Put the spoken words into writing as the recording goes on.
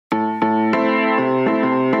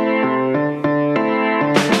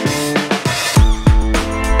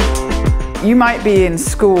You might be in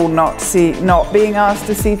school not being asked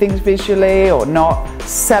to see things visually, or not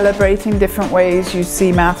celebrating different ways you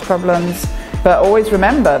see math problems, but always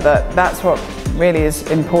remember that that's what really is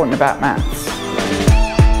important about maths.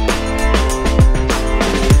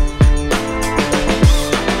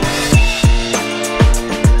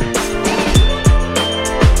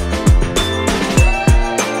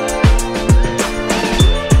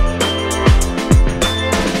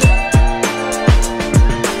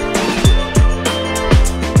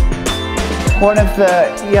 One of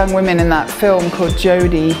the young women in that film, called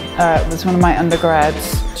Jodie, was one of my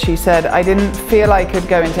undergrads. She said, I didn't feel I could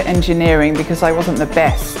go into engineering because I wasn't the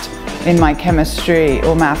best in my chemistry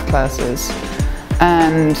or math classes.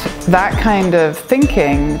 And that kind of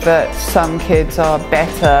thinking that some kids are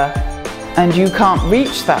better and you can't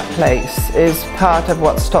reach that place is part of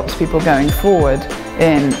what stops people going forward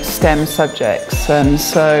in STEM subjects. And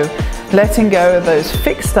so letting go of those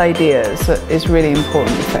fixed ideas is really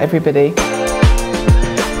important for everybody.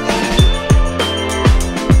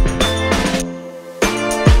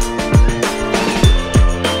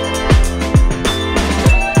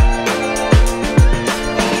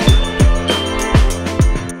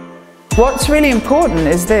 What's really important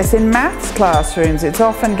is this: in maths classrooms, it's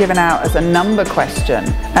often given out as a number question,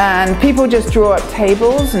 and people just draw up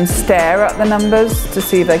tables and stare at the numbers to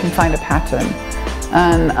see if they can find a pattern.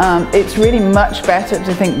 And it's really much better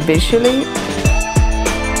to think visually.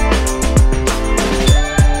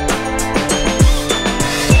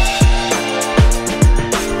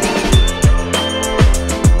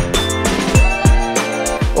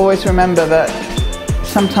 Always remember that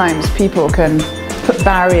sometimes people can put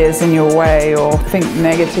barriers in your way or think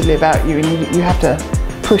negatively about you, and you have to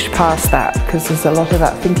push past that, because there's a lot of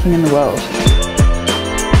that thinking in the world.